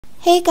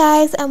Hey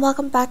guys, and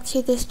welcome back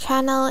to this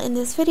channel. In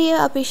this video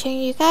I'll be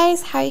showing you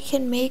guys how you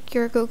can make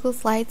your Google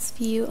Slides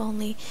view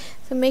only.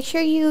 So make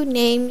sure you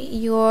name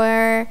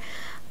your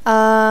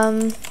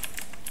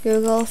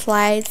Google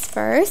Slides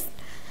first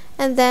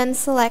and then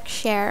select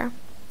share.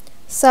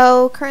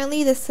 So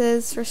currently this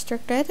is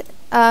restricted.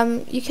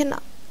 You can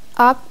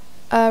opt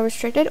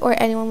restricted or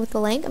anyone with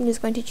the link. I'm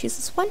just going to choose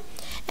this one,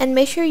 and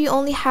make sure you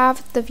only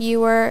have the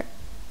viewer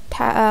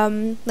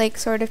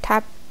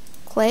tab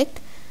clicked.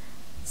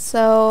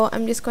 So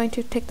I'm just going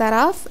to tick that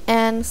off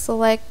and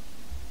select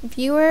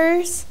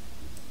viewers,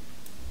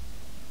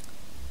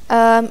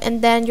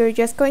 and then you're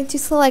just going to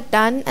select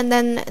done, and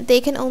then they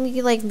can only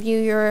view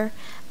your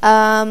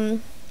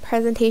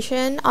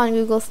presentation on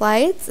Google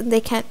Slides, and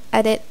they can't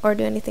edit or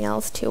do anything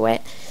else to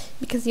it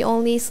because you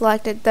only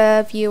selected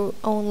the view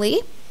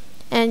only.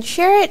 And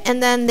share it,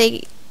 and then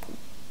they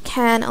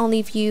can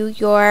only view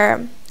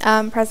your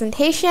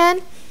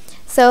presentation.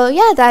 So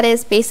yeah, that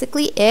is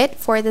basically it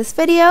for this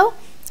video.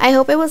 I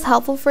hope it was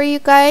helpful for you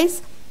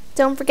guys.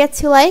 Don't forget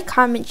to like,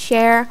 comment,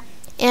 share,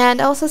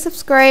 and also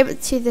subscribe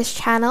to this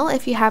channel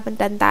if you haven't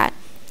done that.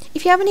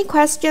 If you have any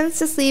questions,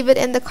 just leave it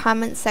in the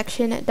comment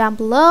section down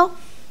below,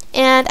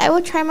 and I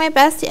will try my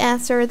best to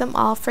answer them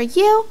all for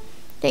you.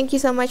 Thank you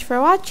so much for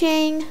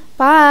watching.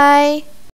 Bye!